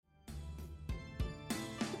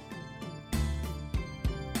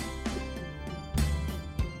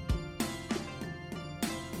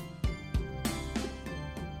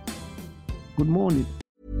Good morning.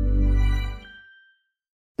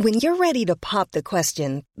 When you're ready to pop the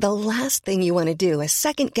question, the last thing you want to do is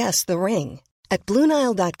second-guess the ring. At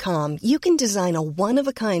BlueNile.com, you can design a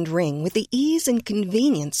one-of-a-kind ring with the ease and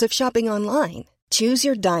convenience of shopping online. Choose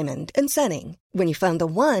your diamond and setting. When you find the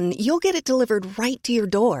one, you'll get it delivered right to your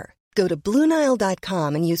door. Go to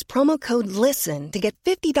BlueNile.com and use promo code LISTEN to get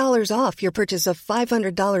 $50 off your purchase of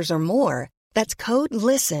 $500 or more. That's code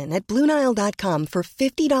LISTEN at BlueNile.com for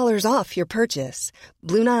 $50 off your purchase.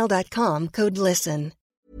 BlueNile.com, code LISTEN.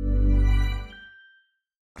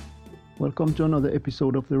 Welcome to another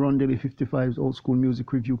episode of the Rondelli 55's Old School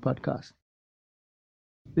Music Review Podcast.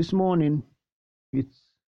 This morning, it's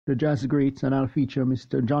the jazz greats, and I'll feature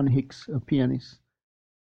Mr. John Hicks, a pianist.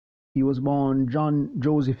 He was born John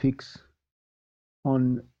Joseph Hicks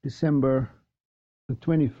on December the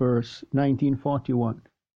 21st, 1941,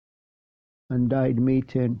 and died May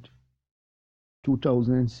 10th,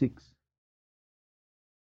 2006.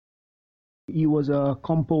 He was a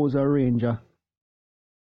composer-arranger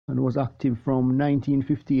and was active from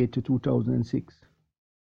 1958 to 2006.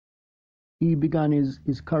 He began his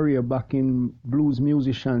career back in blues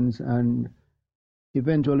musicians and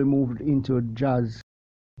eventually moved into jazz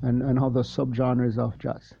and other subgenres of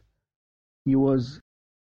jazz. He was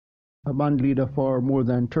a band leader for more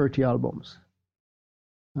than 30 albums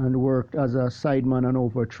and worked as a sideman on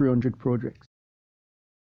over 300 projects,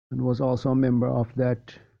 and was also a member of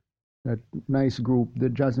that nice group, the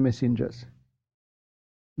Jazz Messengers.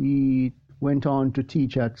 He went on to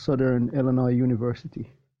teach at Southern Illinois University.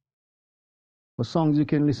 For songs you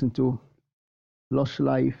can listen to: Lush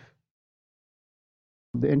Life,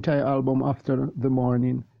 the entire album After the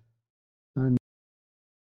Morning, and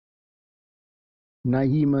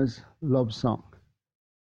Nahima's Love Song.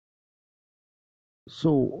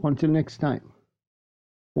 So, until next time,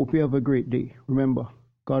 hope you have a great day. Remember,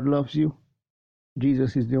 God loves you.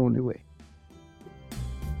 Jesus is the only way.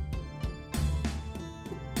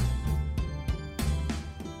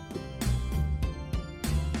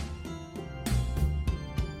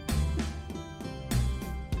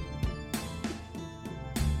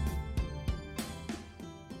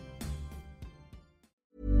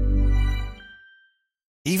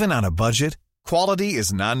 Even on a budget, quality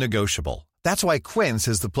is non-negotiable. That's why Quince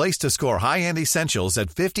is the place to score high-end essentials at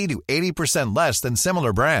 50 to 80% less than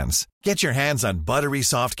similar brands. Get your hands on buttery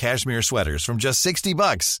soft cashmere sweaters from just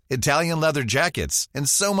 $60, Italian leather jackets, and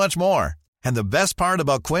so much more. And the best part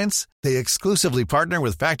about Quince, they exclusively partner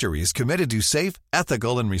with factories committed to safe,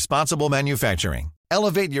 ethical, and responsible manufacturing.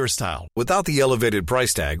 Elevate your style without the elevated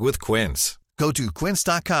price tag with Quince. Go to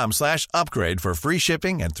quince.com/upgrade for free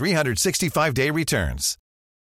shipping and 365-day returns.